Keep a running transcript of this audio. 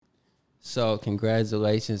So,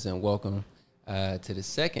 congratulations and welcome to the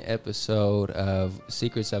second episode of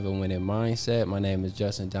Secrets of a Winning Mindset. My name is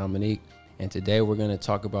Justin Dominique, and today we're going to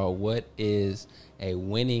talk about what is a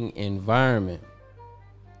winning environment.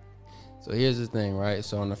 So, here's the thing, right?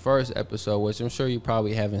 So, on the first episode, which I'm sure you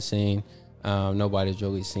probably haven't seen, nobody's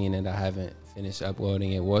really seen it. I haven't finished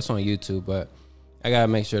uploading it. Well, it's on YouTube, but I got to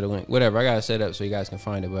make sure the link, whatever, I got to set up so you guys can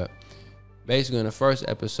find it. But basically, in the first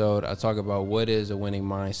episode, I talk about what is a winning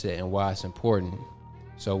mindset and why it's important.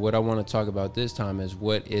 So what I want to talk about this time is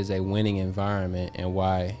what is a winning environment and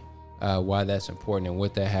why that's important and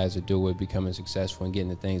what that has to do with becoming successful and getting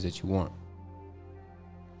the things that you want.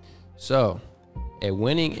 So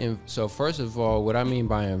so first of all, what I mean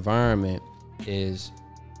by environment is,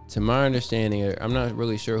 to my understanding, I'm not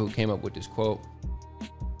really sure who came up with this quote,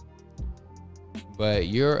 but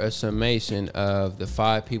you're a summation of the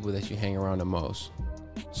 5 people that you hang around the most.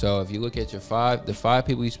 So if you look at the 5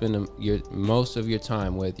 people you spend most of your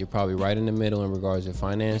time with, you're probably right in the middle in regards to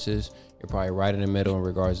finances. You're probably right in the middle in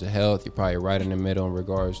regards to health. You're probably right in the middle in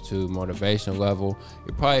regards to motivation level.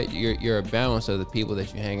 You're a balance of the people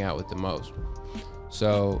that you hang out with the most.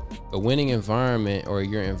 So a winning environment, or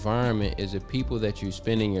your environment, is the people that you're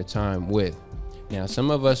spending your time with. Now,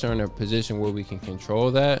 some of us are in a position where we can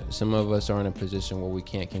control that. Some of us are in a position where we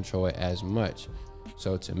can't control it as much.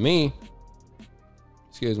 So to me,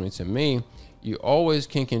 you always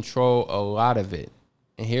can control a lot of it.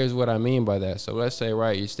 And here's what I mean by that. So let's say,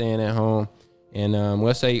 right, you're staying at home, and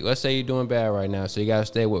let's say you're doing bad right now. So you got to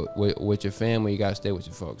stay with your family. You got to stay with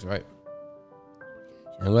your folks, right?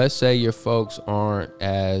 And let's say your folks aren't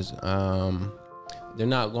as, they're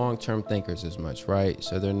not long-term thinkers as much, right?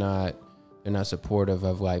 So they're not supportive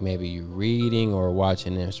of, like, maybe you reading or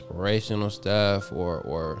watching inspirational stuff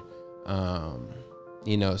or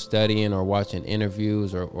studying or watching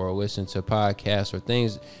interviews or listen to podcasts or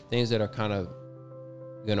things that are kind of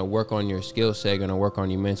going to work on your skill set, going to work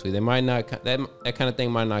on you mentally. They might not, that kind of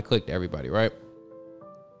thing might not click to everybody, right?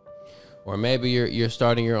 Or maybe you're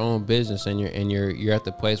starting your own business and you're at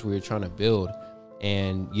the place where you're trying to build,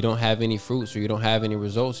 and you don't have any fruits or you don't have any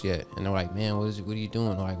results yet. And they're like, man, what are you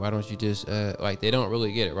doing? Like, why don't you just, they don't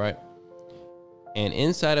really get it, right? And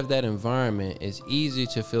inside of that environment, it's easy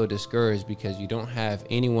to feel discouraged because you don't have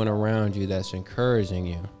anyone around you that's encouraging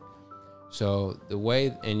you. So the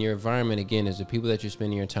way in your environment, again, is the people that you're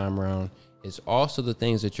spending your time around. It's also the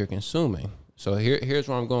things that you're consuming. So here's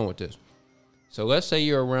where I'm going with this. So let's say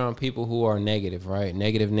you're around people who are negative, right?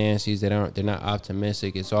 Negative Nancy's. They're not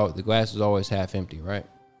optimistic. The glass is always half empty, right?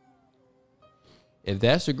 If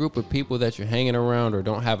that's a group of people that you're hanging around or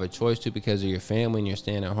don't have a choice to because of your family and you're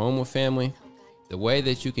staying at home with family, the way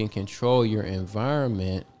that you can control your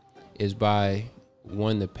environment is by,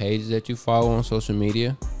 one, the pages that you follow on social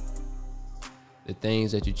media, the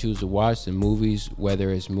things that you choose to watch, the movies,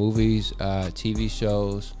 whether it's movies, TV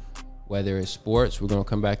shows, whether it's sports. We're going to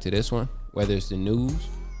come back to this one. Whether it's the news,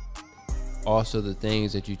 also the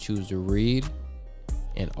things that you choose to read,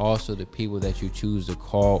 and also the people that you choose to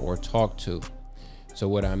call or talk to. So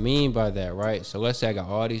what I mean by that, right? So let's say I got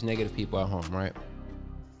all these negative people at home, right?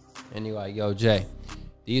 And you're like, yo, Jay,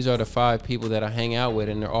 these are the 5 people that I hang out with,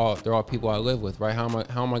 and they're all people I live with, right? How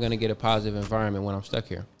am I going to get a positive environment when I'm stuck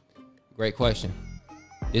here? Great question.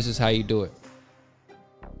 This is how you do it.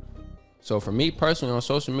 So for me personally, on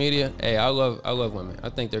social media, hey, I love women. I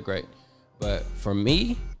think they're great. But for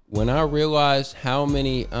me, when I realized how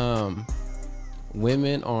many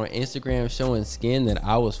women on Instagram showing skin that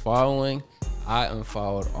I was following, I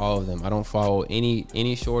unfollowed all of them. I don't follow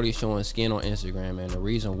any shorty showing skin on Instagram, and the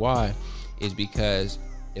reason why is because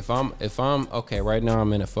if I'm okay, right now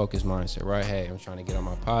I'm in a focused mindset, right? Hey, I'm trying to get on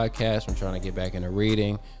my podcast. I'm trying to get back into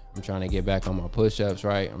reading. I'm trying to get back on my push-ups,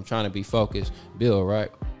 right? I'm trying to be focused, build, right?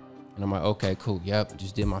 And I'm like, okay, cool. Yep,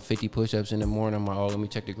 just did my 50 push-ups in the morning. I'm like, oh, let me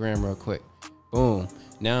check the gram real quick. Boom.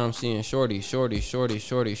 Now I'm seeing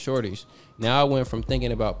shorties. Now I went from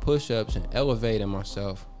thinking about push-ups and elevating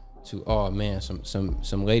myself to, oh man,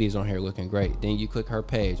 some ladies on here looking great. Then you click her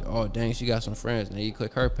page. Oh dang, she got some friends. Now you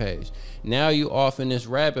click her page. Now you off in this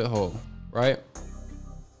rabbit hole, right?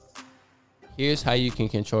 Here's how you can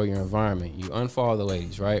control your environment. You unfollow the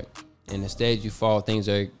ladies, right? And instead you follow things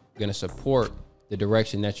that are gonna support the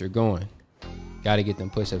direction that you're going. Got to get them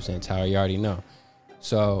push-ups in, Tyler. You already know.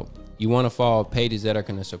 So you want to follow pages that are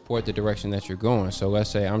going to support the direction that you're going. So let's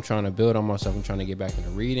say I'm trying to build on myself. I'm trying to get back into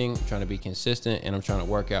reading. I'm trying to be consistent, and I'm trying to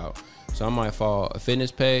work out. So I might follow a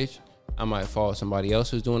fitness page. I might follow somebody else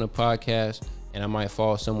who's doing a podcast, and I might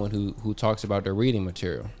follow someone who talks about their reading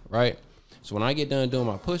material, right? So when I get done doing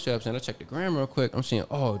my push-ups and I check the gram real quick, I'm seeing,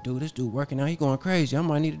 oh, dude, this dude working out. He going crazy. I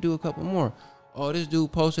might need to do a couple more. oh, this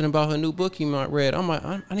dude posted about her new book he might read. I'm like,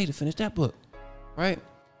 I need to finish that book, right?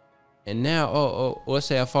 And now, let's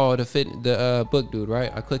say I follow the book dude,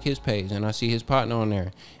 right? I click his page and I see his partner on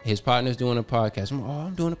there. His partner's doing a podcast.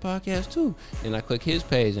 I'm doing a podcast too. Then I click his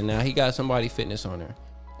page and now he got somebody fitness on there.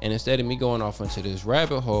 And instead of me going off into this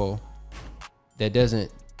rabbit hole that doesn't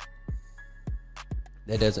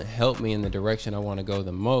help me in the direction I want to go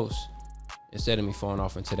the most, instead of me falling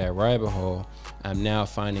off into that rabbit hole, I'm now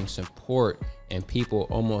finding support and people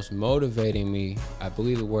almost motivating me. I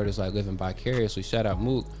believe the word is like living vicariously. Shout out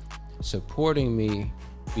Mook. Supporting me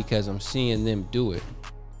because I'm seeing them do it.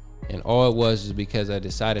 And all it was is because I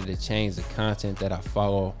decided to change the content that I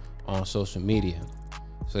follow on social media.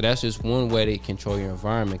 So that's just one way to control your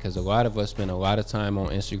environment, because a lot of us spend a lot of time on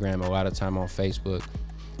Instagram, a lot of time on Facebook.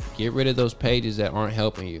 Get rid of those pages that aren't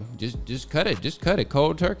helping you. Just cut it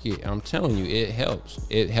cold turkey. I'm telling you, it helps.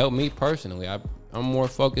 It helped me personally. I'm more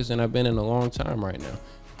focused than I've been in a long time right now.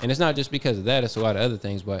 And it's not just because of that, it's a lot of other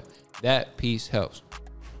things, but that piece helps.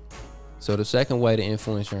 So the second way to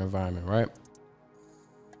influence your environment, right?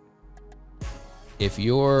 If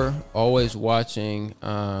you're always watching,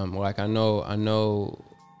 like I know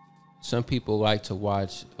some people like to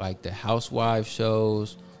watch like the housewives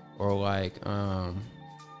shows, or like,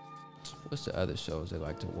 what's the other shows they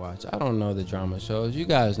like to watch? I don't know the drama shows. You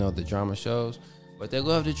guys know the drama shows, but they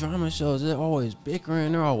love the drama shows. They're always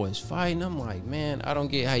bickering. They're always fighting. I'm like, man, I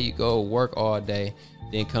don't get how you go work all day,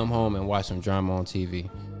 then come home and watch some drama on TV.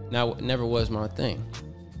 Now, it never was my thing.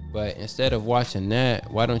 But instead of watching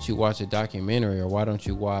that, why don't you watch a documentary, or why don't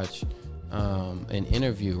you watch an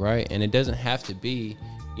interview, right? And it doesn't have to be,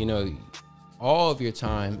 all of your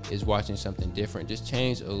time is watching something different. Just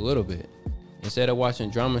change a little bit. Instead of watching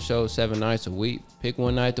drama shows 7 nights a week, pick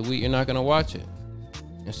one night a week you're not going to watch it.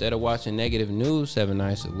 Instead of watching negative news 7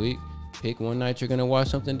 nights a week, pick one night you're going to watch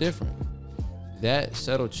something different. That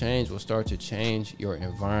subtle change will start to change your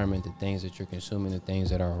environment, the things that you're consuming, the things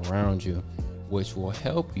that are around you, which will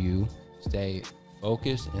help you stay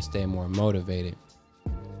focused and stay more motivated.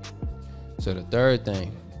 So the third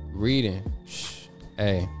thing, reading.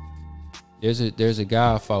 Hey, there's a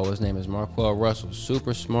guy I follow. His name is Marquell Russell.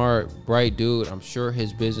 Super smart, bright dude. I'm sure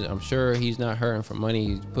he's not hurting for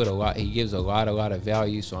money. He gives a lot of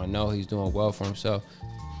value. So I know he's doing well for himself.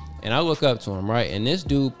 And I look up to him, right? And this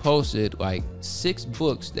dude posted like 6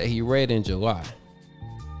 books that he read in July.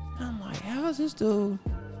 And I'm like, how is this dude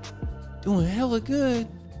doing hella good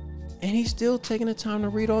and he's still taking the time to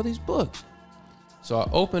read all these books? So I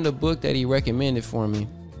opened a book that he recommended for me,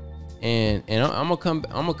 and I'm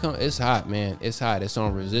gonna come. It's hot, man. It's hot. It's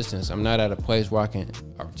on Resistance. I'm not at a place where I can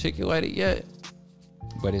articulate it yet,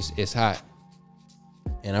 but it's hot.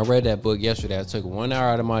 And I read that book yesterday. I took 1 hour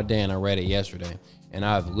out of my day and I read it yesterday. And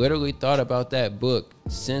I've literally thought about that book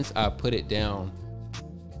since I put it down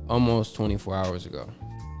almost 24 hours ago.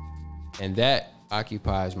 And that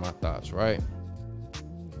occupies my thoughts, right?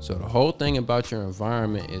 So the whole thing about your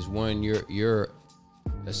environment is when you're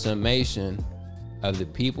a summation of the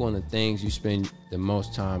people and the things you spend the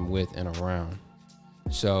most time with and around.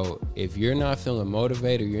 So if you're not feeling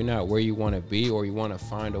motivated, you're not where you want to be, or you want to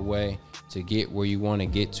find a way to get where you want to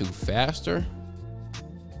get to faster,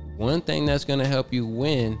 one thing that's going to help you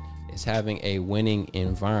win is having a winning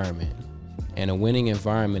environment. And a winning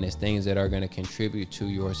environment is things that are going to contribute to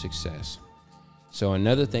your success. So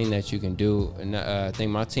another thing that you can do, and I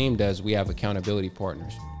think my team does, we have accountability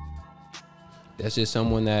partners. That's just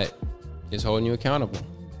someone that is holding you accountable.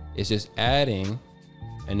 It's just adding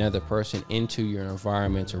another person into your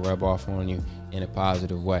environment to rub off on you in a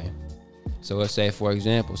positive way. So let's say, for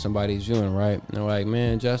example, somebody's viewing, right? And they're like,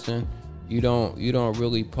 man, Justin, you don't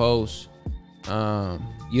really post. Sorry,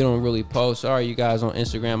 you guys on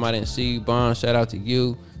Instagram, I didn't see you. Bond, shout out to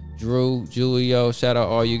you. Drew, Julio, shout out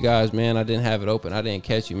all you guys, man. I didn't have it open. I didn't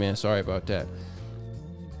catch you, man. Sorry about that.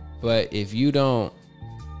 But if you don't,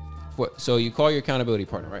 so you call your accountability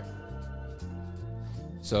partner, right?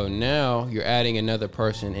 So now you're adding another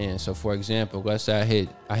person in. So for example, let's say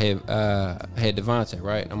I had Devontae,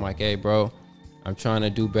 right? I'm like, hey, bro, I'm trying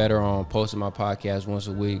to do better on posting my podcast once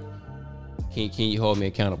a week. Can you hold me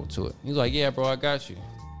accountable to it? He's like, yeah, bro, I got you.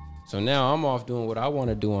 So now I'm off doing what I want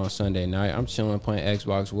to do on Sunday night. I'm chilling, playing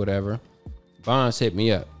Xbox, whatever. Bonds hit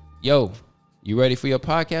me up. Yo, you ready for your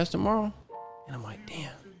podcast tomorrow? And I'm like,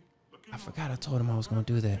 damn, I forgot I told him I was going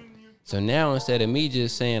to do that. So now instead of me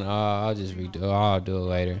just saying, I'll do it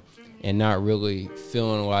later, and not really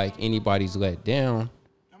feeling like anybody's let down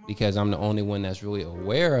because I'm the only one that's really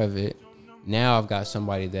aware of it, now I've got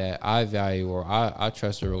somebody that I value, or I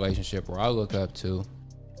trust a relationship, or I look up to,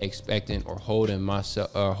 expecting or holding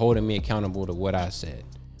me accountable to what I said.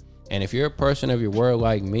 And if you're a person of your word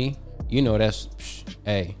like me, you know that's,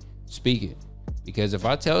 hey, speak it. Because if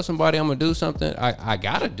I tell somebody I'm gonna do something, I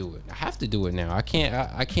gotta do it. I have to do it now. I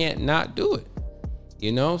can't not do it.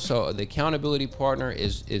 You know, so the accountability partner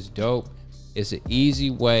is dope. It's an easy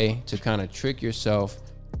way to kind of trick yourself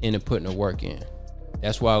into putting the work in.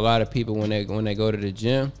 That's why a lot of people, when they go to the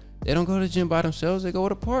gym, they don't go to the gym by themselves. They go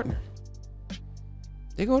with a partner.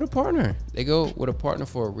 They go with a partner. They go with a partner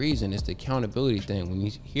for a reason. It's the accountability thing. When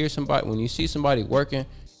you see somebody working,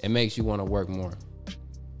 it makes you want to work more.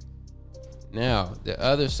 Now, the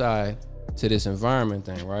other side to this environment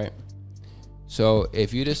thing, right? So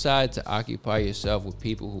if you decide to occupy yourself with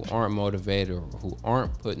people who aren't motivated or who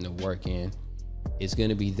aren't putting the work in, it's going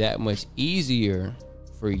to be that much easier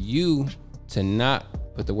for you to not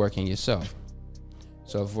put the work in yourself.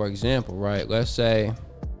 So for example, right, let's say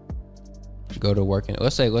go to working.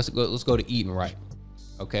 Let's go to eating right.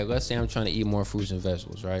 Okay, let's say I'm trying to eat more fruits and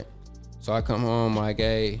vegetables, right? So I come home, like,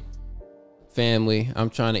 hey, family, I'm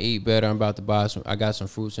trying to eat better. I'm about to buy I got some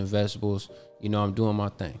fruits and vegetables. You know, I'm doing my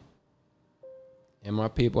thing. And my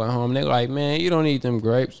people at home, they're like, man, you don't eat them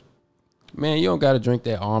grapes. Man, you don't got to drink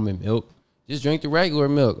that almond milk. Just drink the regular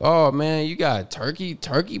milk. Oh, man, you got turkey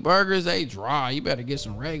burgers. They dry. You better get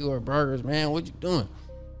some regular burgers, man. What you doing?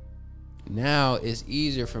 Now it's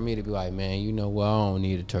easier for me to be like, man, you know what? I don't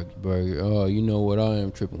need a turkey burger. Oh, you know what? I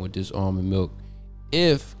am tripping with this almond milk.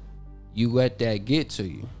 If you let that get to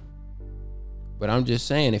you. But I'm just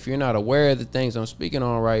saying, if you're not aware of the things I'm speaking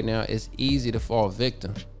on right now, it's easy to fall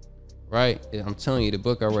victim, right? I'm telling you, the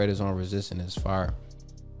book I read is on resisting this fire.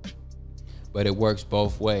 But it works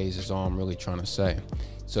both ways is all I'm really trying to say.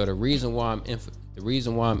 So the reason why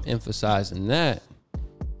I'm emphasizing that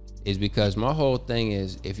is because my whole thing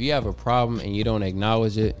is, if you have a problem and you don't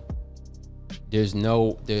acknowledge it,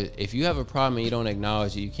 if you have a problem and you don't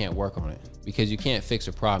acknowledge it, you can't work on it, because you can't fix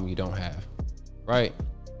a problem you don't have, right?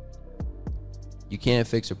 You can't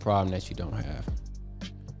fix a problem that you don't have.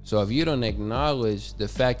 So if you don't acknowledge the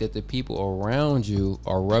fact that the people around you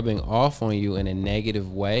are rubbing off on you in a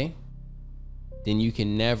negative way, then you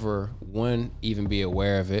can never, one, even be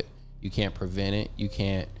aware of it. You can't prevent it. You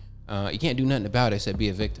can't do nothing about it except be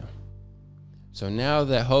a victim. So now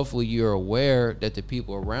that hopefully you're aware that the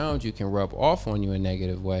people around you can rub off on you in a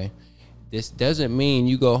negative way, this doesn't mean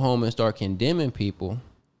you go home and start condemning people.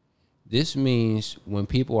 This means when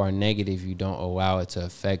people are negative, you don't allow it to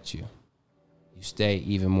affect you. You stay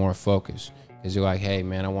even more focused, because you're like, hey,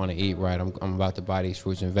 man, I want to eat right. I'm about to buy these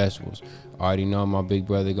fruits and vegetables. I already know my big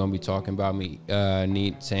brother going to be talking about me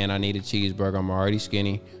saying I need a cheeseburger. I'm already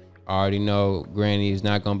skinny. I already know Granny is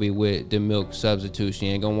not going to be with the milk substitute. She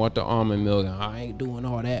ain't going to want the almond milk. I ain't doing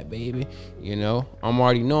all that, baby. You know, I'm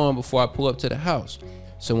already knowing before I pull up to the house.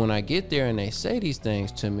 So when I get there and they say these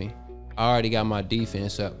things to me, I already got my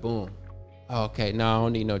defense up. Boom. Okay, no, I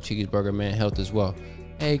don't need no cheeseburger, man. Health as well.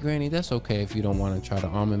 Hey, Granny, that's okay if you don't want to try the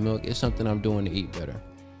almond milk. It's something I'm doing to eat better.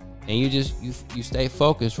 And you stay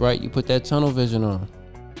focused, right? You put that tunnel vision on,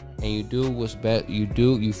 and you do what's best.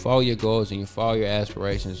 You follow your goals and you follow your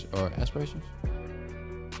aspirations. I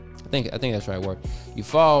think that's the right word. You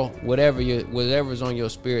follow whatever's on your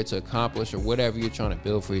spirit to accomplish, or whatever you're trying to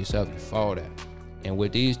build for yourself. You follow that. And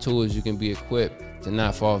with these tools, you can be equipped to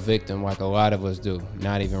not fall victim like a lot of us do,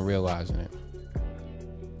 not even realizing it.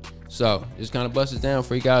 So just kind of bust it down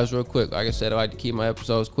for you guys real quick. Like I said, I like to keep my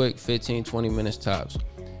episodes quick, 15, 20 minutes tops.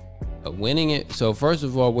 Winning it. So first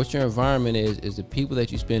of all, what your environment is the people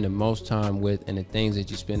that you spend the most time with and the things that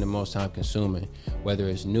you spend the most time consuming, whether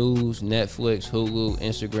it's news, Netflix, Hulu,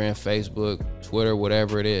 Instagram, Facebook, Twitter,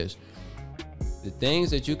 whatever it is. The things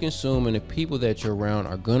that you consume and the people that you're around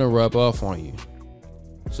are going to rub off on you.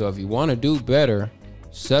 So if you want to do better,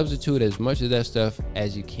 substitute as much of that stuff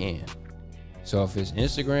as you can. So if it's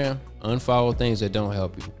Instagram, unfollow things that don't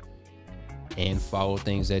help you and follow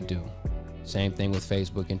things that do. Same thing with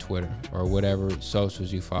Facebook and Twitter or whatever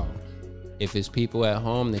socials you follow. If it's people at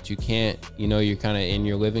home that you can't, you're kind of in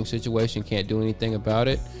your living situation, can't do anything about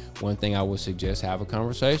it, one thing I would suggest, have a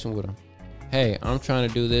conversation with them. Hey, I'm trying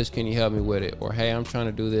to do this. Can you help me with it? Or, hey, I'm trying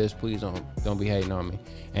to do this. Please don't be hating on me.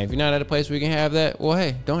 And if you're not at a place where you can have that, well,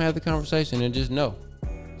 hey, don't have the conversation and just know.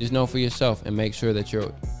 Just know for yourself and make sure that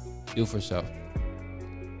you're do for self.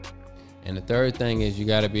 And the third thing is you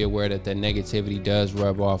got to be aware that negativity does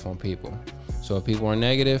rub off on people. So if people are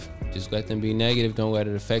negative, just let them be negative. Don't let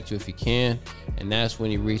it affect you if you can. And that's when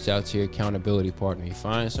you reach out to your accountability partner. You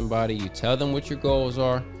find somebody, you tell them what your goals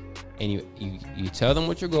are, and you tell them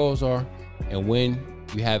what your goals are, and when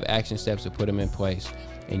you have action steps to put them in place,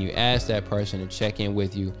 and you ask that person to check in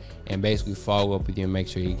with you and basically follow up with you and make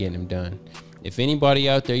sure you're getting them done. If anybody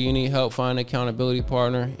out there, you need help finding an accountability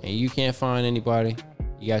partner and you can't find anybody,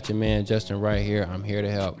 you got your man Justin right here. I'm here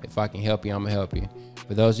to help. If I can help you, I'm gonna help you.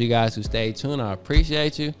 For those of you guys who stay tuned, I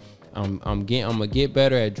appreciate you. I'm gonna get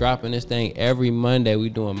better at dropping this thing every Monday. We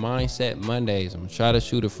doing Mindset Mondays. I'm gonna try to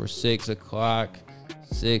shoot it for 6 o'clock,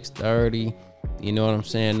 6:30. You know what I'm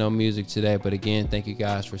saying? No music today, but again, thank you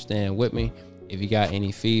guys for staying with me. If you got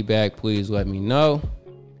any feedback, please let me know.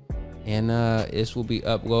 And this will be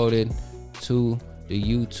uploaded to the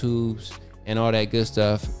YouTubes and all that good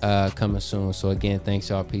stuff coming soon. So again, thanks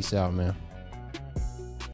y'all. Peace out, man.